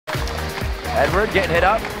Edward getting hit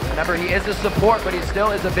up. Remember, he is a support, but he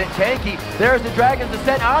still is a bit tanky. There's the Dragon's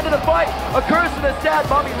Descent onto the fight. A curse of the Sad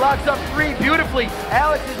Mummy locks up 3 beautifully.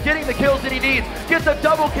 Alex is getting the kills that he needs. Gets a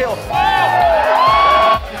double kill.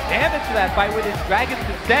 Damage to that fight with his Dragon's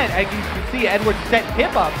Descent. As you can see, Edward set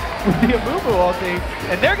him up with the Amumu ulti,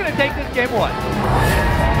 and they're going to take this game 1.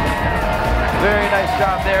 Very nice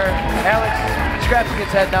job there. Alex scratching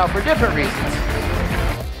his head now for different reasons.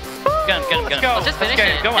 Let's go. Let's just finish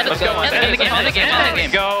it. Let's go. End the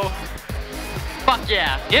game. Go. Fuck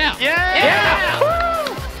yeah. Yeah.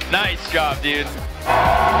 Yeah. Nice job, dude. There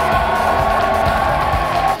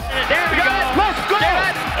we go. Let's go.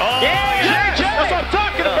 Yeah. That's what I'm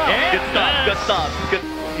talking about. Good stuff. Good.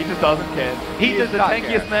 He just doesn't care. He is the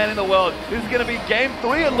tankiest man in the world. This is going to be game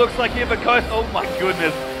 3, it looks like here for Coast. Oh my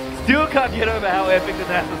goodness. Still can't get over how epic the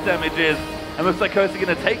Nasus damage is. And looks like Coast are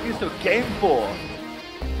going to take this to game 4.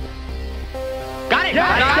 Got it!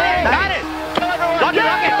 Got Got it! Kill everyone! Rocket!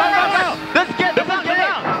 Let's get him!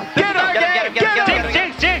 Get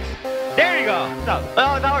him! Jinx! There you go!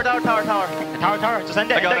 Oh, tower. Tower. Just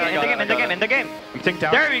end the game. We think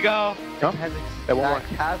down. There we go. That won't work.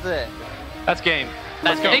 Has it. That's game.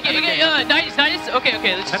 Let's go. Nice. Okay.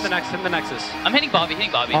 Let's Hit the Nexus. I'm hitting Bobby.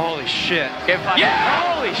 Holy shit.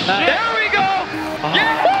 Yeah! Holy shit. There we go!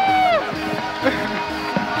 Yeah!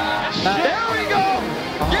 There